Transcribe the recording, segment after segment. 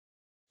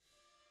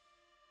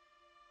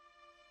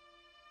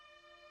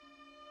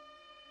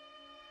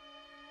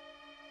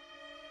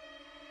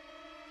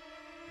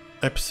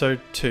Episode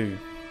 2.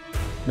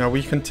 Now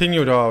we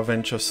continued our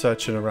adventure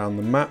searching around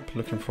the map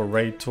looking for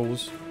raid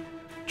tools.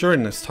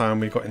 During this time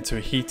we got into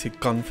a heated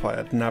gunfight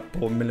at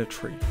Nadbór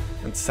military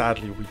and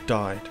sadly we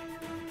died.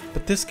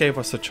 But this gave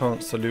us a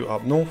chance to loot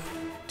up north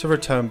to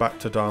return back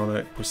to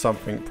Dolnik with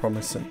something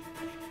promising.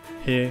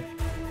 Here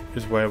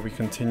is where we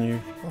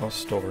continue our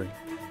story.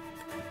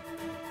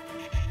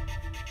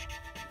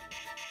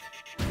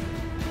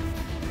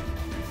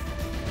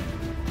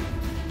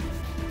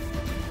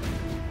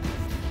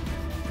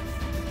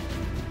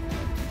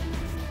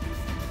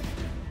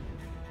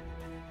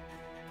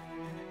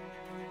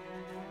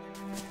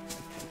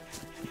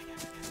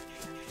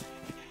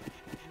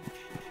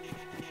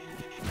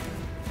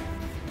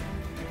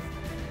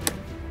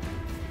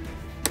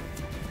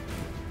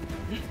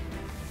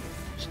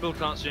 Still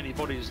can't see any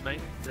bodies,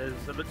 mate.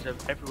 There's a look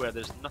everywhere.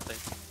 There's nothing.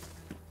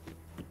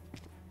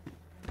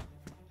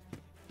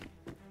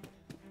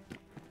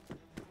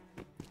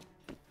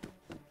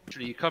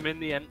 Actually, you come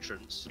in the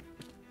entrance.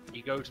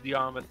 You go to the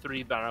Armour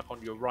 3 barrack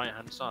on your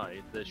right-hand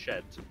side, the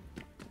shed.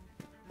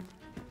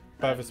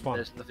 Furthest one.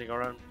 There's nothing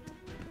around.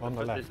 On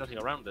the left. There's nothing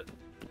around it.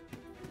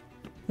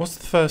 What's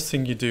the first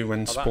thing you do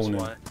when spawning?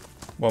 That's why.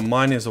 Well,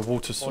 mine is a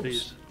water source.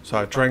 Bodies. So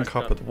I drank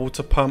up at the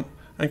water pump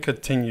and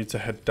continued to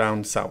head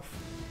down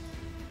south.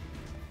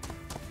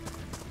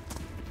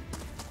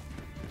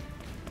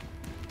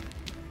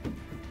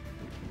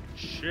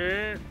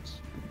 Shit!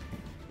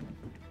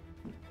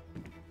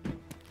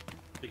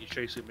 I think he's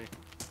chasing me.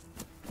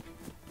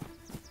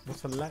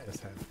 What's a lettuce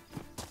head?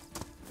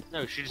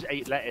 No, she just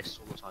ate lettuce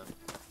all the time.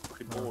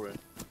 Fucking boring.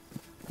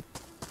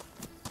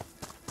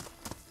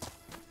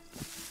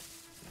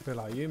 I feel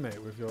like you,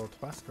 mate, with your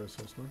Tabasco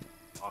sauce, man.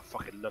 I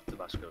fucking love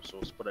Tabasco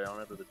sauce, but I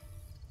don't ever.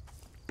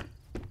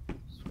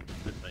 It's fucking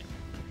good, mate.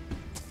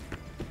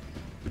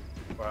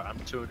 Right, I'm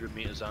 200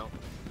 meters out.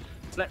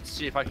 Let's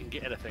see if I can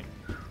get anything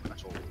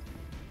at all.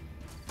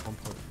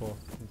 1.4.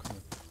 I'm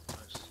coming.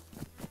 Nice.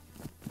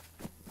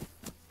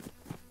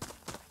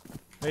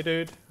 Hey,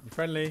 dude. I'm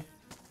friendly.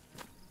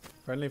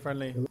 Friendly.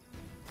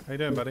 How you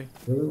doing, buddy?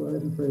 Hello,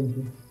 I'm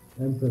friendly.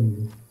 I'm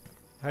friendly.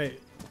 Hey,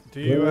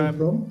 do you Where are you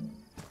from?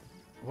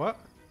 What?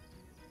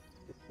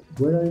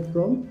 Where are you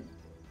from?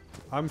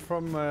 I'm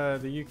from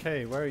the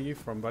UK. Where are you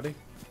from, buddy?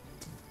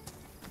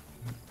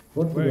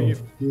 What Where are you?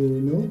 Do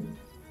you know?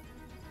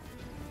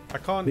 I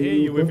can't Do hear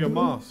you you with your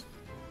Portugal? mask.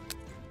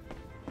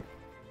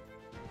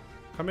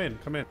 Come in.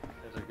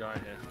 There's a guy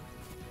here.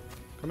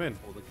 Come in.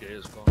 All the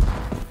gear's gone.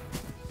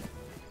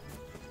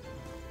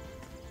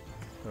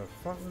 The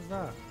fuck was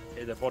that?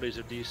 Hey, the bodies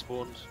have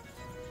despawned.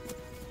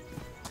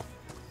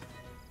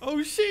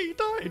 Oh shit, he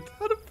died!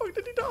 How the fuck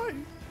did he die?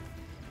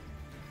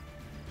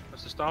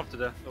 Must have starved to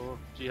death or No,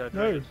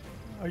 dehydrated.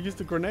 I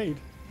used a grenade.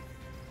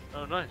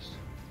 Oh, nice.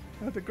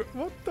 What the fuck?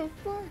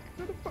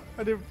 How the fuck?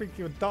 I didn't think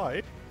he would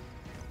die.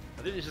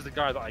 I think this is the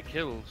guy that I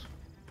killed.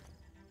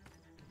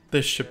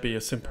 This should be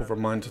a simple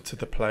reminder to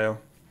the player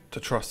to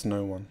trust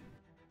no one.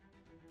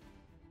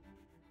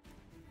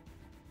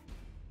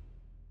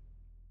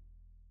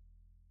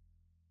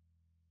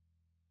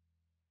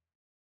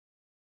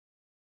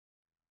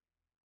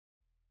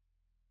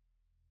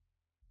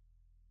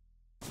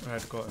 I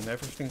had gotten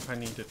everything I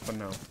needed for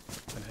now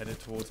and headed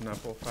towards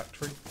Nadbór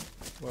factory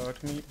where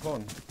I'd meet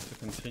Von to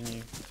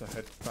continue to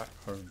head back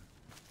home.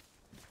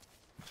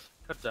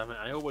 God damn it,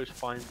 I always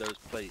find those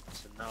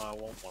plates and now I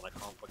want one, I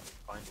can't fucking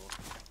find one.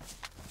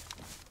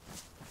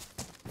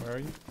 Where are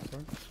you?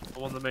 Sorry?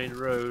 I'm on the main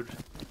road,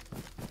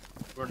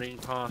 running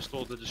past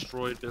all the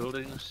destroyed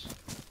buildings,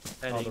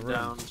 heading the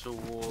down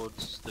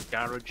towards the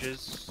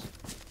garages.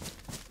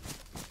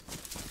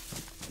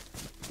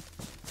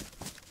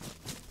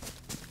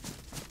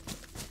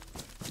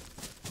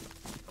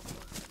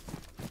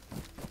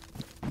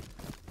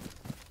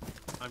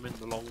 I'm in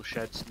the long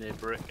sheds near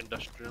Brick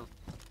Industrial.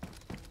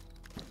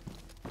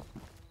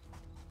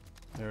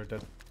 They're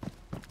dead.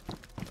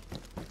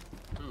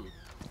 Ooh,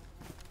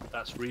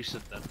 that's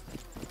recent then.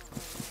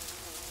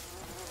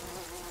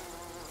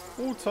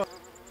 All time.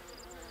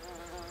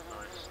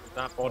 Nice.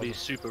 That body's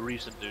super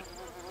recent, dude.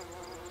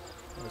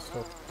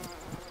 Stop.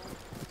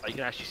 Like, you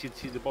can actually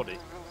see the body.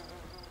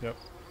 Yep.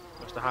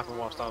 Must have happened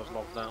whilst I was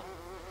logged out.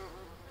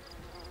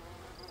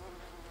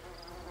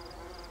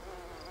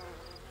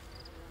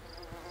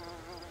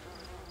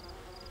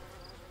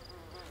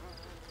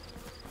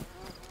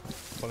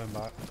 Pulling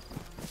back.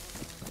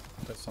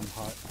 Get some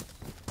height.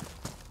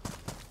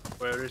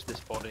 Where is this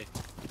body?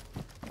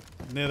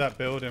 Near that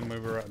building we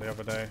were at the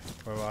other day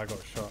where I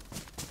got shot.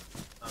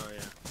 Oh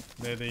yeah.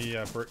 Near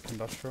the Brick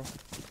Industrial.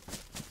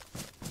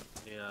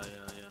 Yeah.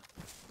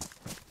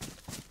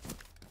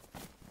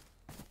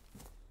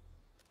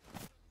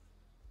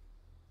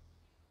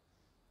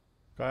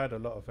 Guy had a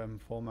lot of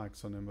M4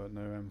 mags on him but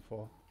no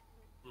M4.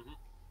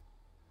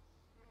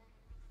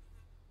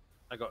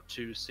 I got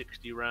two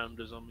 60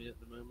 rounders on me at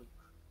the moment.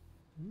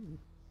 Ooh.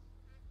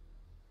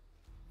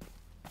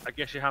 I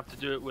guess you have to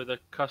do it with a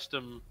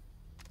custom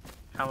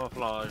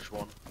camouflage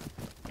one.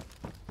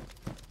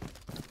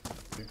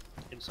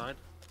 Inside.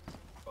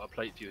 Got a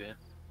plate for you here.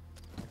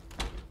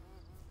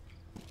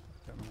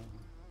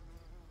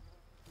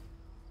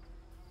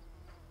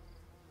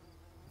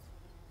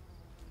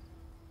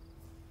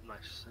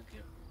 nice, thank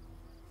you.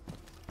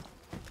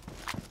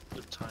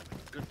 Good timing,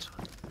 good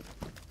timing.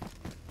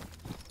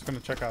 Just gonna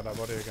check out that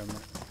body again, mate.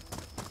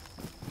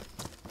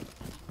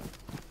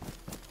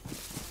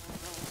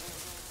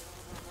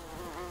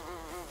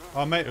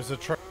 Oh, mate, there was a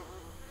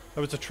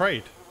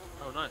trade.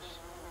 Oh, nice.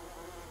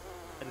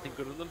 Anything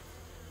good with them?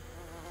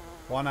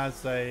 One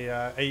has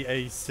a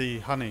AAC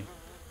honey.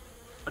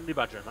 Honey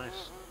badger,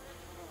 nice.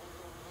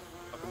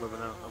 I can move it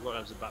now. I've got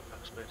loads of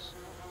backpack space.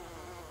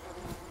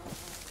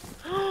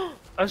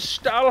 A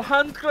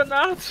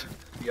Stahlhandgranat!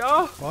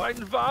 Ja, What?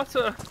 mein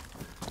Vater!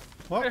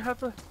 What? I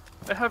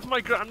have my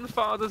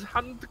grandfather's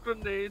hand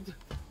grenade.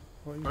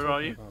 What Where are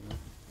talking you? about, mate?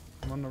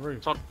 I'm on the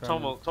roof.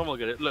 Tom will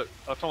get it. Look,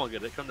 Tom will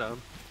get it. Come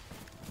down.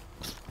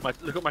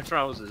 Look at my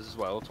trousers as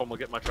well. Tom will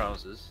get my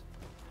trousers.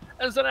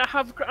 And then I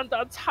have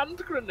Granddad's hand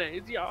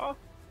grenade, yeah.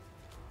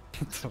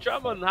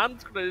 German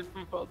hand grenade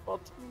from World War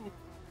II.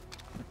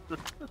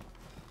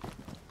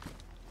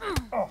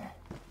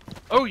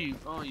 Oh, you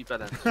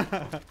better. Die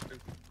of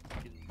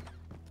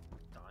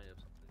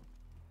something.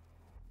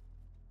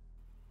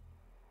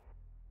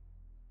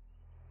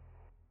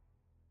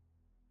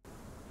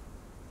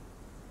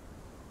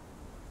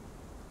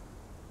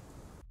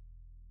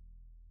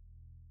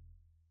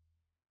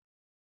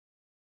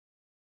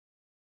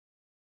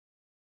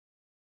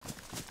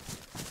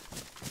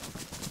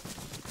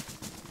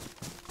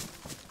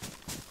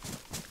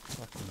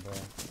 Fucking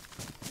bear.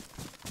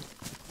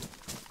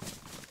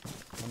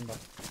 Number.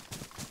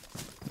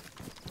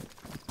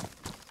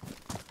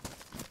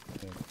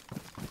 Yeah.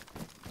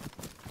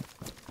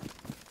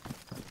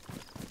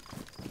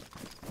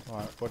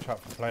 Right, watch out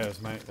for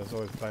players, mate. There's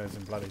always players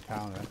in bloody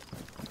town, eh?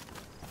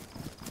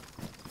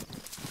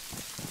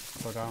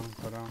 Go down,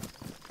 go down.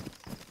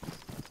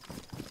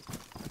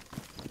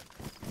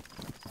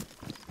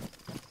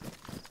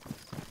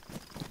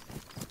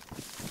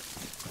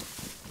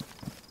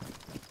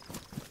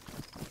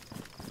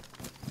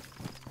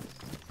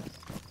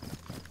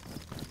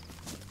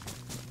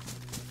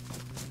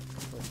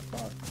 What the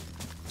fuck?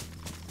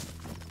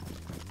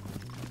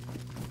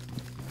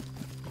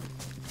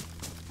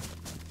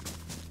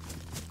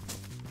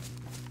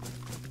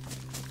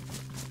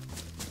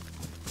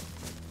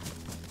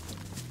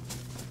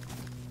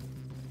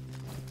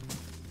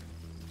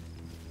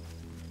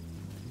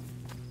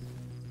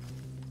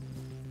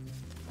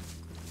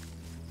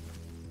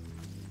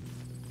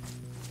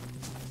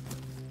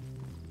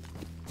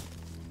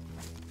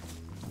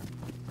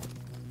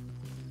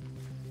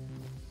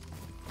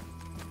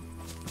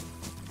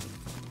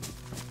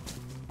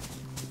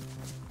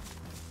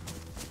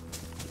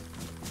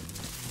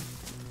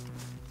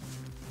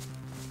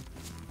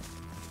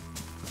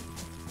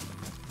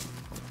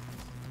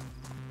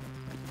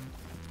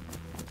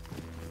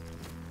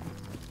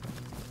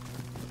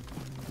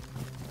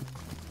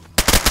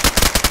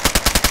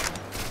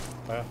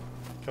 Fire.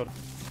 Killed him.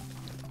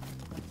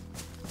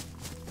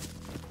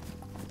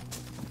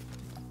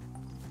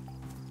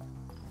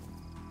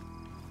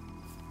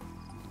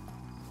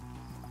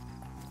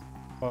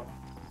 What?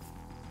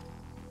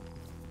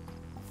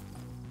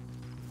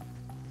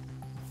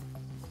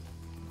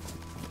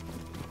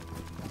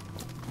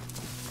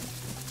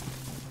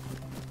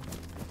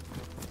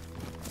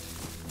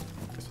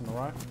 This on the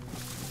right?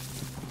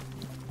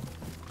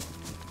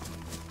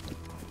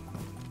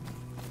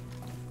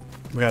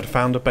 We had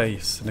found a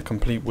base in a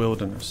complete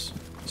wilderness,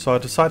 so I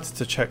decided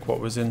to check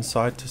what was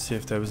inside to see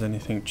if there was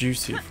anything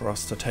juicy for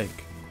us to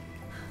take.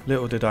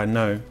 Little did I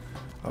know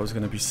I was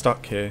going to be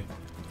stuck here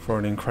for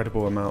an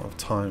incredible amount of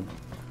time.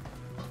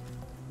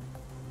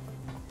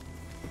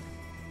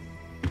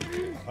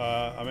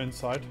 I'm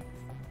inside.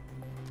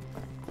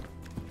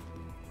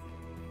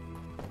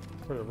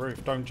 Through the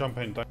roof. Don't jump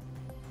in. Don't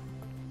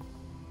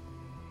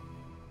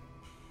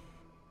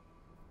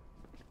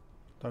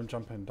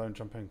jump in. Don't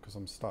jump in because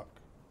I'm stuck.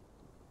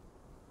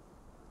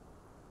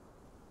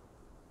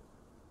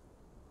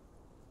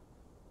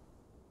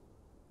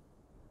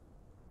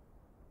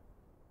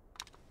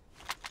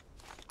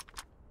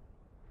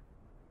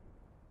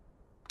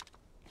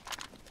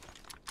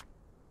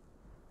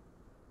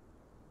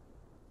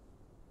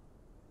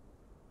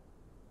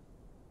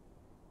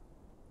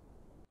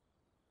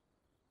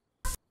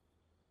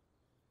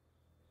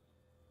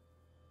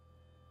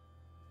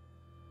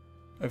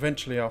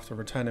 Eventually, after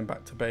returning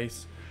back to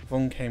base,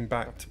 Von came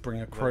back to bring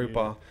a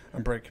crowbar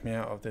and break me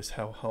out of this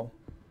hellhole.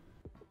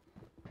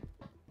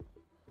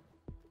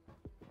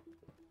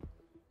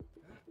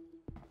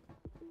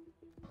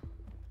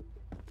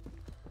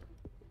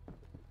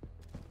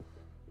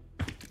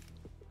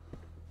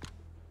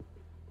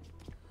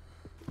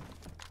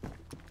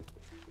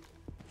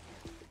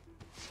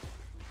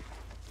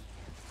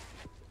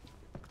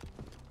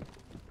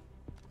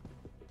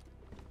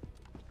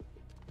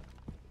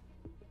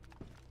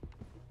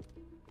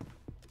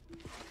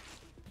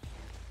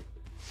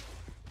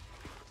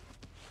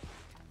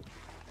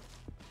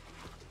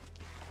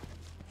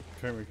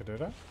 Think we could do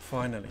that?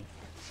 Finally,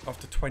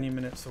 after 20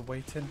 minutes of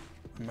waiting,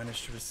 I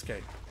managed to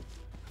escape.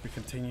 We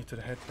continued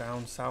to head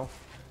down south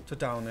to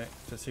Dolnik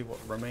to see what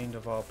remained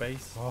of our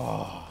base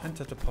and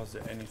to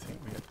deposit anything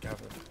we had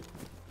gathered.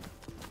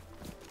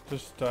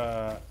 Just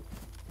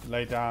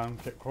lay down,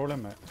 keep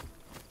crawling, mate.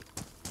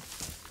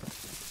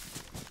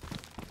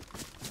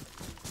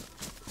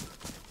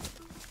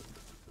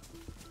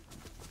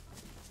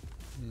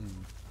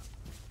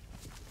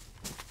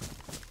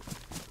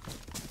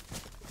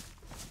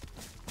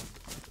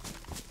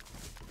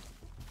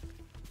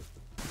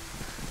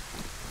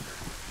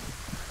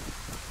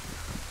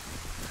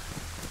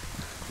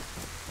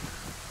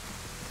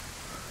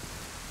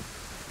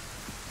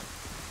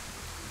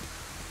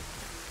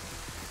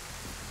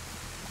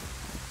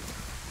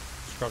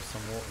 Grab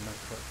some water, mate,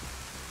 quick.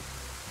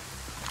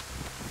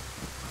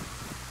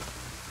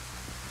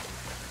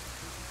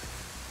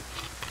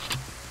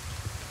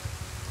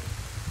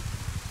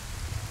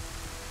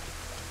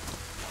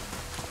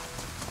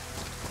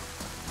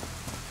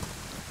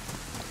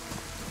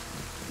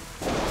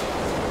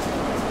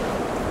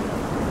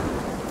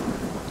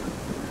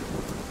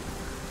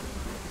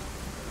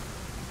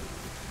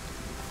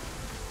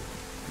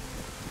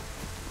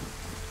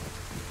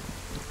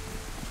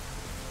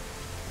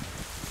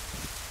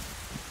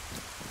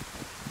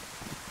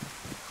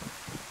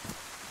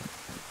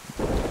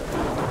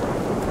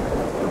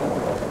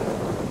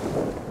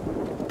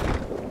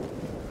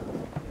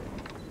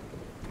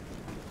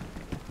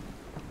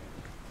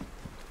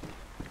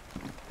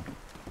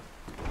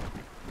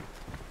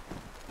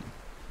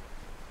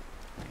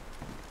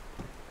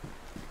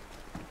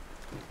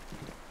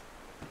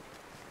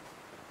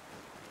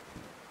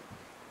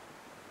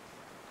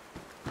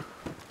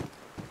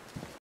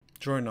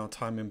 During our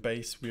time in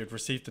base, we had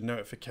received a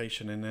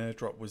notification an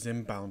airdrop was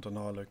inbound on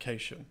our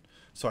location,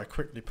 so I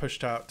quickly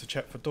pushed out to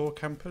check for door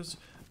campers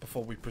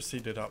before we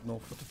proceeded up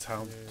north of the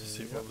town to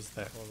see what was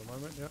there. For the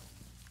moment, yeah.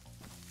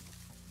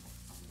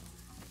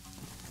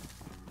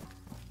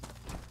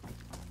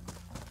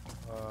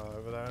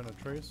 Over there in the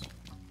trees.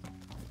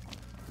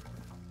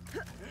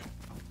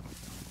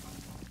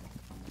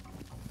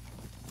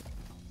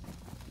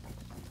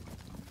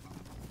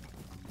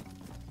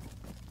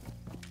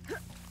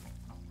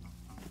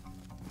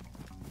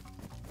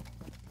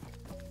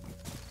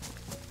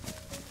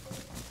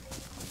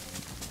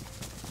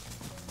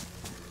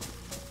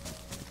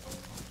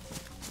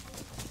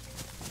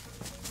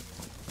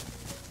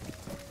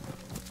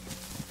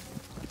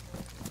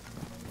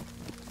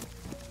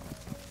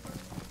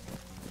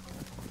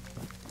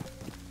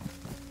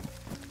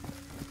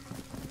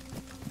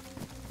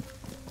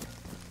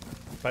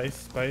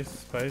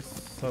 Base.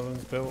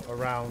 Someone's built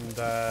around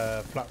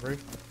flat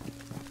roof.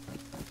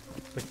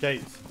 The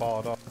gate's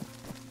barred off.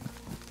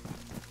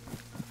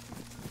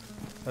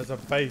 There's a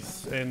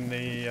base in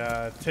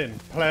the tin.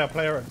 Player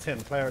at tin.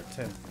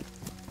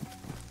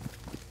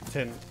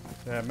 Tin.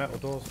 Yeah, metal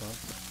doors,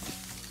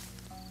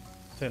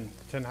 man.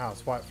 Tin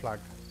house, white flag.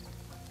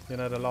 You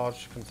know, the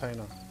large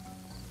container.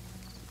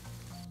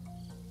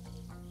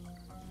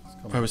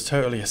 I was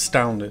totally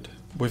astounded.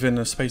 Within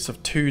the space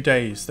of 2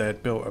 days, they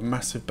had built a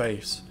massive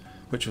base,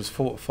 which was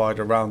fortified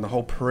around the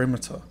whole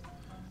perimeter.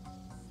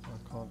 I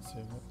can't see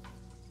it.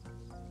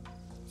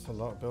 It's a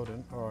lot of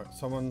building. Alright,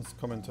 someone's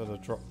coming to the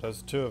drop.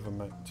 There's 2 of them,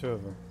 mate. 2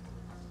 of them.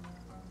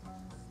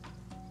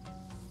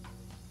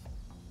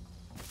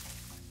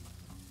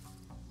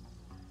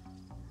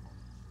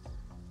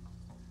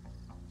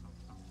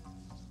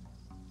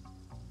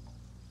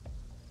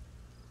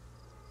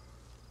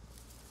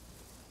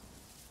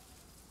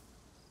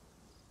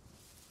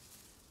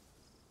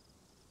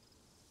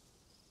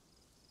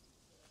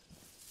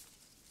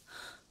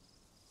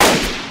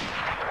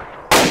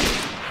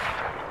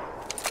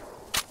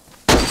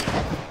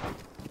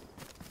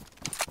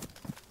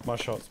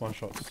 My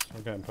shots.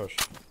 I'm getting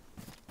pushed.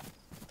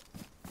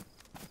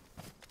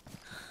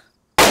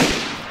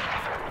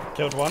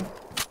 Killed one.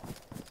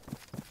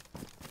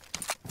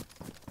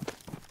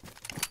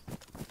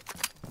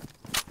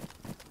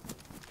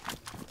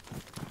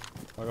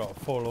 I got a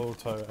full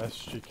auto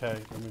SGK.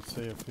 Let me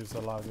see if he's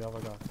alive, the other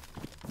guy.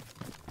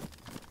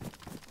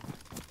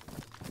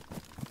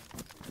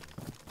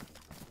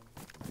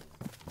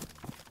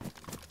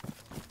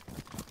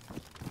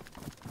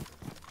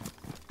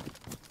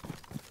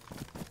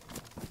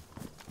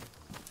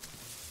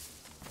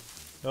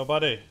 Yo,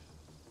 buddy.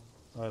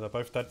 Oh, they're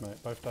both dead,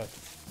 mate. Both dead.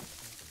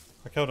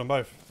 I killed them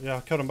both. Yeah, I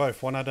killed them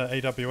both. One had an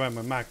AWM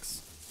with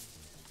mags.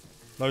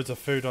 Loads of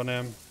food on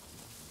him.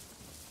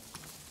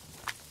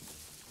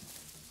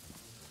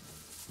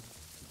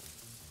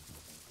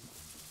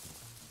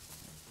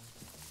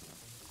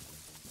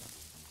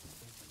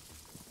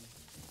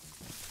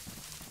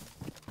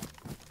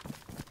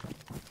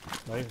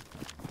 Right.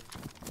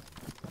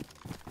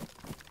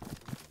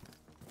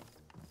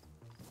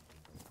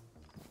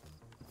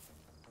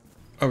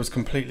 I was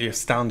completely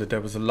astounded there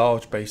was a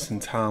large base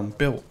in town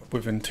built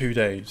within 2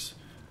 days.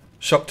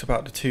 Shocked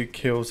about the 2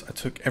 kills, I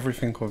took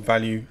everything of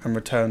value and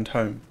returned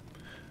home.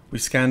 We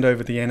scanned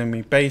over the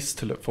enemy base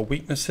to look for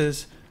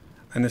weaknesses,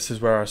 and this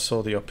is where I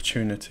saw the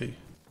opportunity.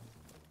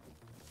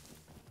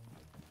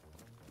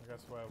 I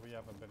guess where we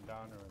haven't been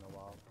down here in a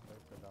while.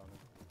 They've been down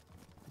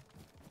here.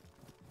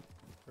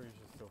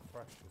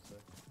 fresh, you see.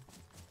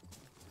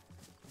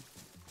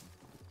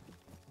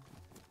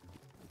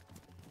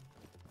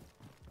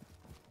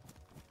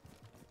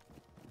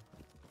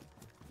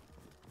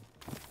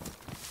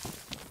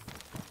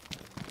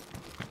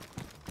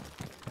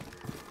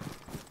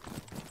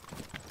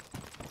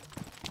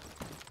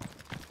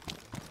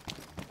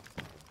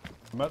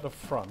 I'm at the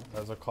front,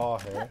 there's a car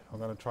here. I'm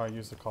going to try and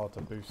use the car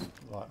to boost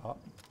like up.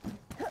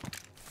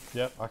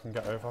 Yep, I can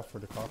get over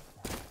through the car.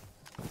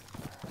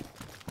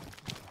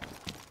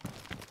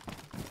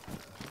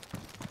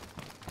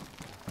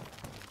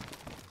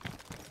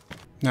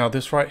 Now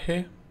this right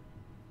here,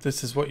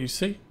 this is what you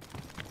see.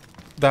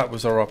 That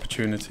was our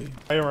opportunity.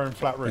 Play your own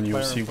flat roof. And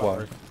you'll see why.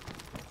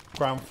 Roof.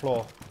 Ground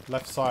floor,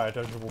 left side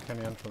as you walk in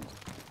the entrance.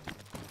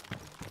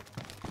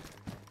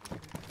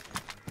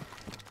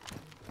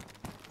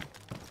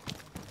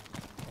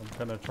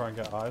 I'm gonna try and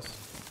get eyes.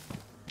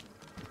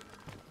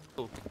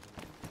 Cool.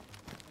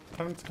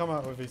 Tell him to come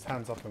out with his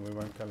hands up and we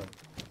won't kill him.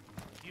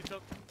 You come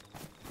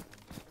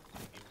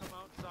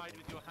outside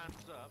with your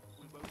hands up,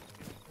 we won't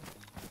kill you.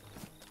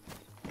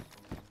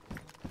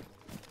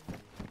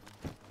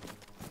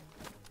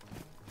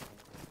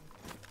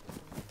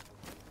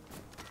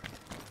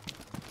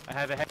 I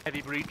have a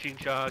heavy breaching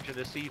charge and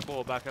a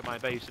C4 back at my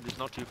base and it's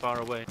not too far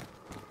away.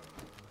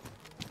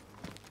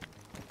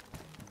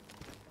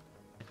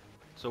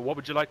 So what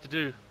would you like to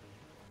do?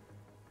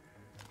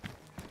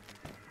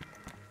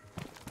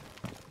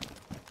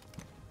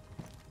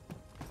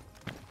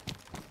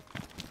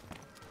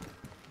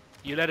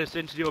 You let us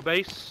into your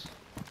base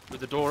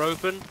with the door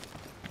open.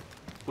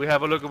 We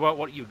have a look at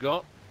what you've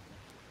got.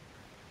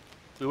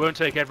 We won't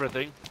take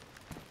everything.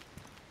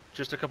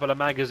 Just a couple of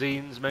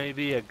magazines,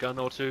 maybe a gun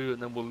or two,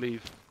 and then we'll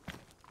leave.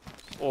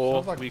 Or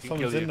Sounds like we can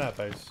someone's kill you. in their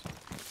base.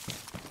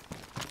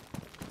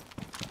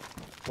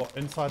 What,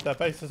 inside their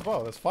base as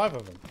well? There's 5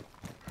 of them.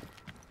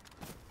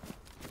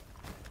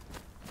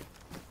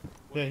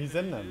 Yeah, he's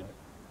in there, mate.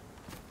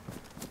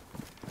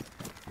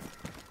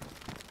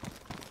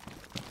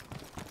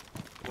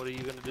 What are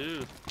you gonna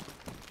do?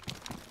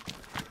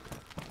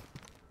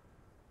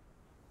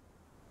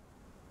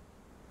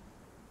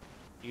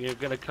 You're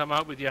gonna come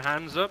out with your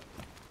hands up?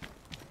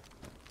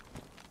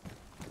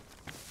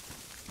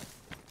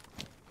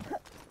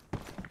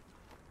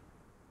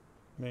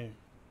 Me.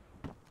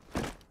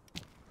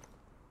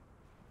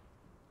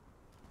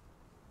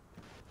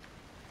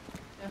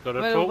 Gotta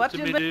Well, talk what to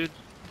you me, will- dude.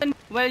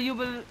 Well,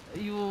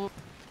 you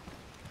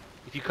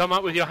If you come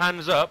out with your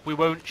hands up, we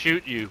won't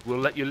shoot you. We'll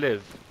let you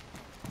live.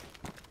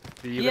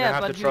 But you're Yeah, gonna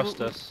have but to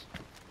trust us.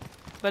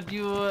 but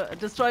you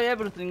destroy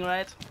everything,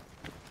 right?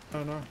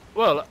 Oh no.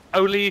 Well,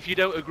 only if you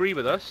don't agree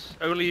with us.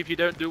 Only if you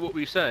don't do what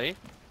we say.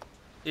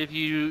 If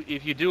you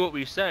do what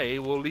we say,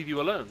 we'll leave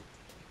you alone.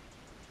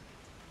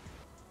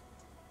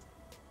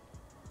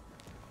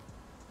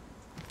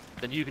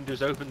 Then you can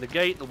just open the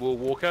gate and we'll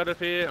walk out of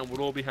here and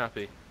we'll all be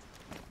happy.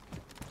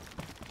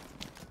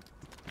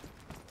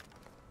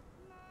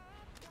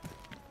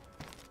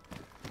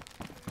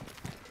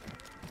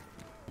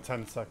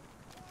 Ten seconds.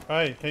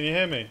 Hey, can you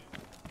hear me?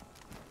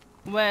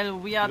 Well,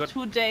 we are got-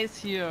 2 days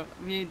here.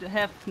 We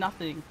have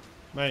nothing.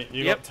 Mate,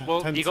 you Yep, got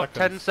well, 10 you got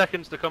seconds. 10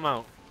 seconds to come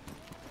out.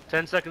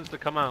 10 seconds to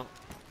come out.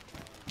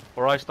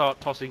 Or I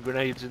start tossing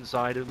grenades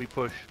inside and we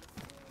push.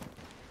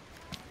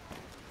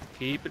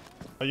 Keep it.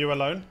 Are you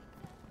alone?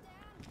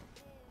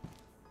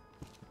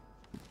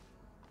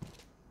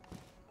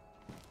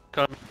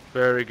 Come.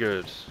 Very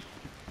good.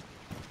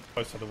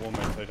 Close to the wall,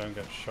 mate, so they don't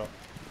get shot.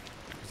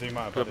 'Cause he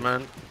might have Good had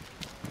man.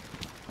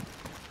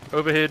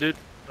 Over here, dude.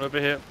 Over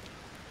here.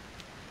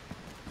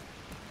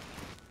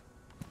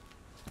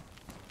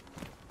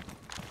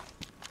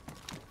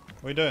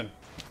 What are you doing?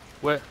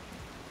 Where?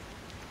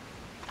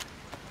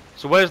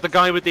 So where's the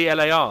guy with the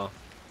LAR?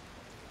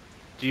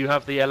 Do you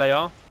have the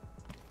LAR?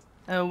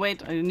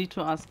 Wait, I need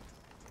to ask.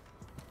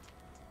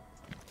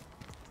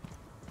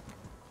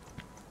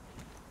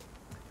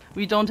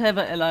 We don't have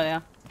a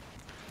LIR.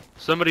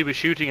 Somebody was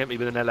shooting at me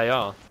with an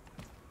LAR.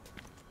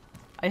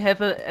 I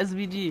have a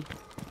SVD.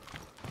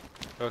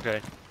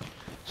 Okay.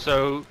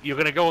 So you're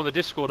gonna go on the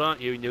Discord, aren't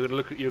you? And you're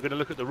gonna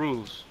look at the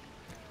rules.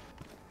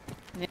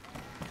 Yeah.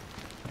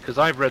 Because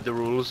I've read the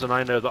rules and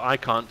I know that I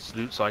can't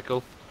loot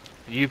cycle.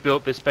 You've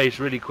built this base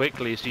really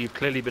quickly, so you've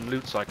clearly been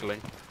loot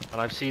cycling,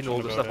 and I've seen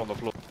all the stuff on the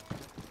floor.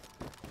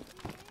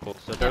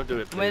 So don't do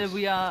it, please. Well,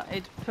 we are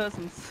 8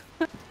 persons.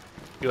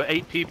 You're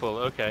 8 people,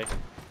 okay.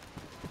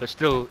 But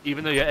still,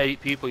 even though you're 8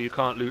 people, you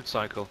can't loot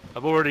cycle.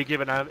 I've already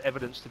given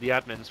evidence to the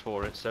admins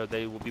for it, so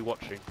they will be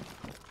watching.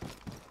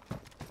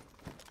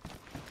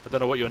 I don't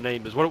know what your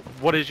name is.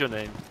 What is your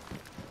name?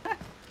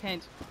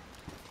 Kate.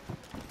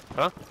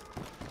 Huh?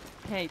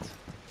 Kate.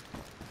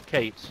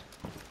 Kate.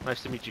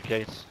 Nice to meet you,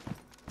 Kate.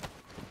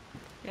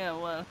 Yeah,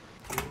 well.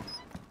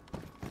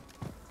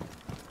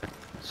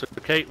 So,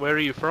 Kate, where are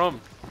you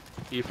from?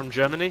 Are you from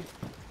Germany?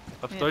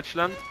 Of Yeah.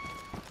 Deutschland?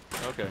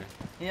 Okay.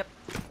 Yep.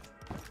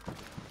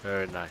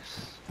 Very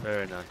nice.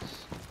 Very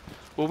nice.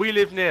 Well, we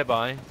live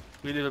nearby.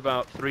 We live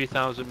about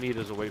 3,000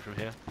 meters away from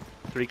here.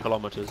 3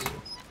 kilometers.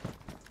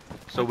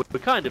 So we're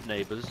kind of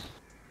neighbors.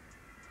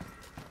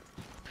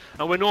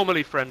 And we're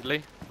normally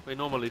friendly. We're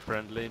normally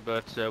friendly,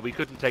 but we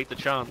couldn't take the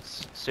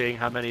chance, seeing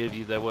how many of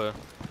you there were.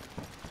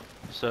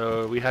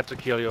 So we had to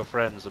kill your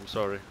friends. I'm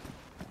sorry,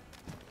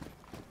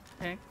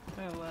 Okay.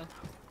 Oh well.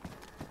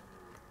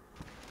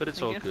 but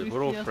it's I all guess good. we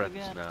We're all see us friends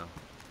again. now.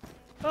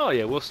 Oh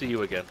yeah, we'll see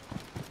you again.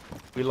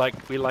 We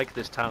like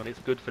this town. It's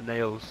good for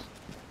nails.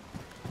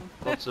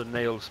 Lots of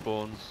nail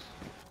spawns.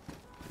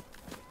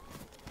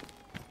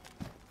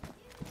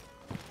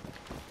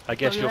 I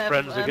guess you your have,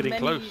 friends are getting many-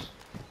 close.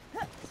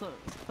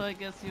 So I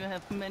guess you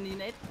have many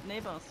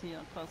neighbors here,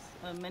 cause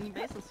many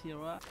bases here,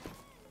 right?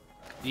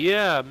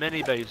 Yeah,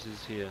 many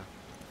bases here.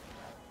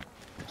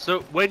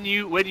 So when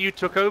you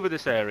took over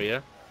this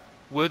area,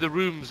 were the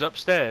rooms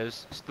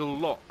upstairs still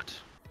locked?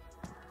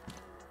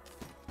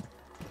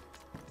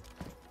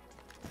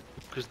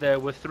 Because there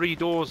were 3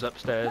 doors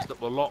upstairs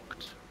that were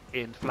locked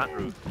in flat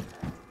roof.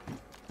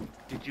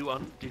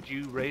 Did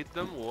you raid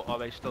them, or are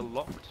they still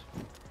locked?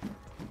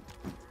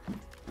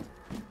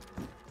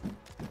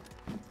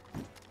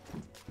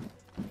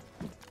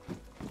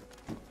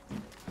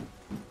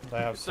 They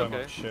have It's so okay.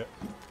 much shit.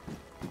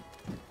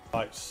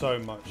 Like, so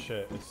much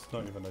shit, it's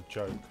not even a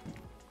joke.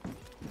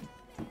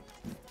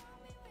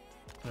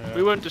 Yeah.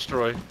 We won't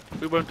destroy.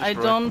 We won't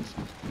destroy.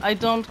 I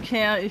don't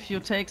care if you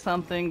take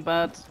something,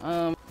 but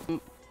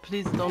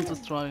please don't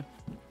destroy.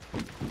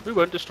 We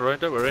won't destroy.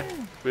 Don't worry.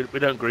 We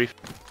don't grief.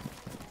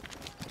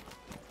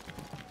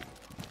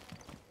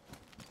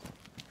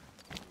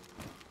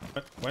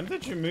 When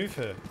did you move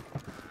here?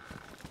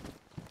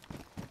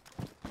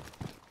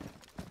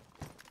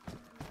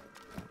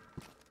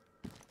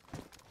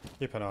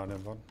 Keep an eye on him,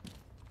 Von.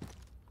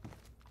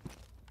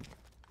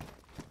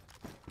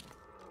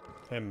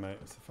 Him, mate.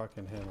 It's a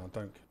fucking him. I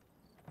don't.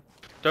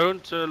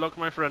 Don't lock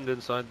my friend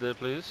inside there,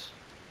 please.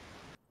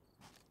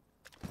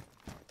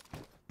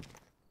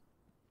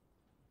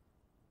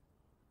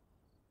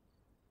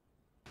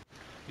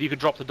 You could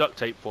drop the duct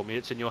tape for me.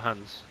 It's in your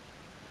hands.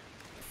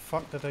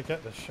 Fuck did they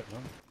get this shit,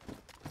 man?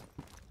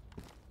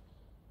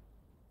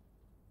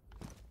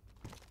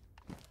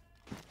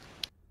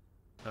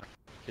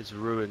 It's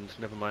ruined.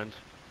 Never mind.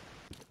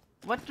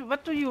 What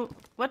do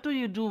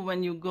you do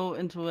when you go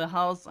into a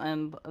house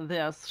and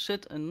there's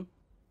shit in?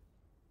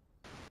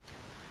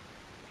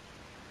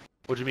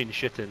 What do you mean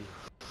shit in?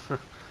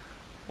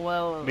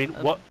 Well, I mean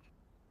what?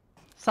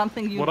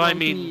 something you what don't I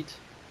mean- need.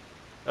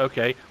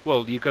 Okay.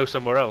 Well, you go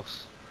somewhere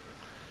else.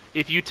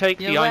 If you take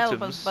Yeah, the well,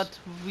 items but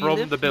we from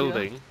live the here.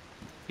 building,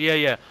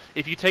 yeah.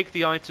 If you take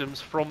the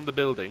items from the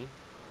building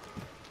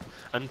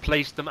and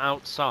place them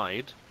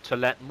outside to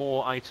let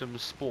more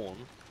items spawn,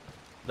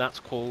 that's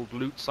called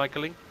loot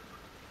cycling,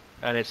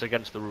 and it's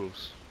against the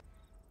rules.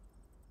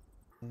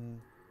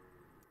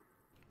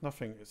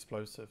 Nothing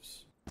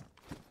explosives.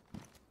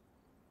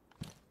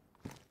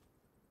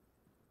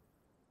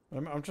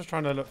 I'm just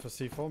trying to look for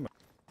C4, mate.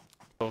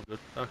 Oh, good.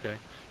 Okay.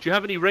 Do you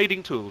have any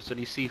raiding tools?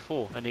 Any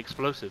C4? Any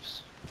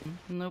explosives?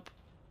 Nope.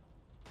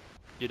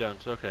 You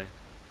don't. Okay.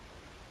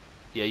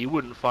 Yeah, you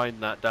wouldn't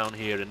find that down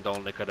here in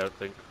Dolnik, I don't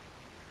think.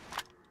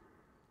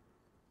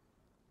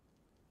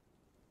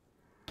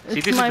 See,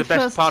 It's this is my the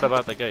best first- part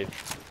about the game.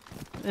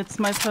 It's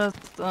my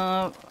first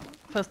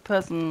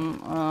person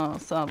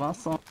server,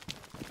 so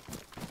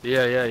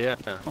Yeah.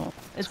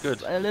 it's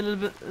good. a little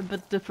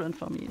bit different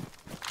for me.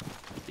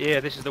 Yeah,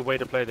 this is the way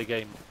to play the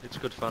game. It's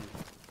good fun.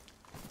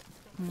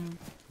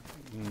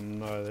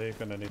 No, they're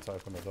gonna need to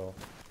open the door.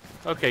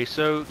 Okay,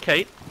 so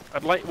Kate,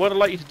 what I'd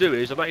like you to do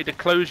is I'd like you to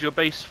close your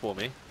base for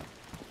me.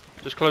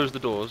 Just close the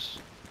doors.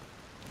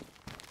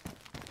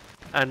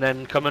 And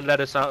then come and let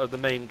us out of the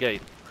main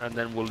gate, and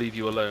then we'll leave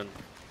you alone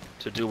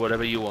to do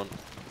whatever you want.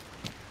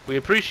 We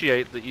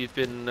appreciate that you've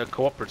been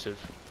cooperative.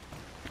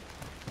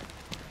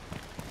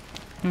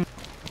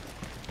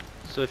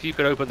 So if you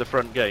could open the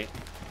front gate,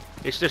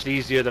 it's just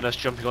easier than us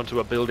jumping onto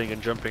a building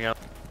and jumping out.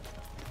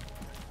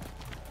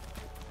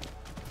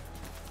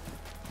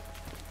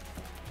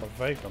 A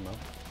Vega, man.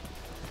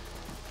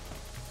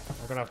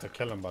 I'm gonna have to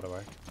kill him, by the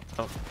way.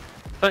 Oh.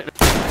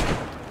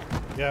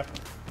 Yeah.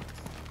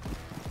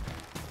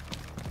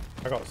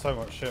 I got so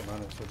much shit,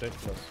 man. It's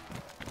ridiculous.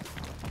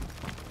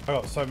 I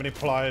got so many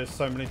pliers,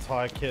 so many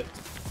tire kits.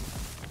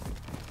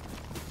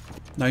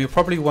 Now you're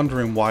probably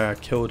wondering why I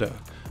killed her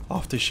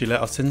after she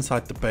let us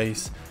inside the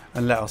base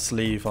and let us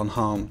leave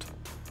unharmed.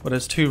 Well,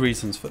 there's 2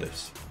 reasons for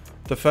this.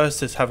 The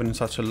first is having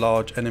such a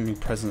large enemy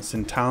presence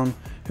in town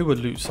who were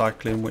loot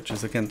cycling, which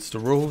is against the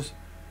rules,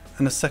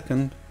 and the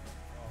second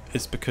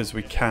is because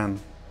we can.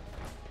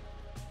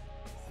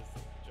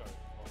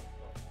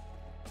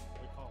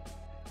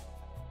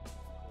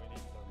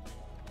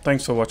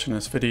 Thanks for watching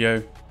this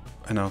video,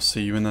 and I'll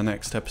see you in the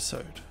next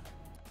episode.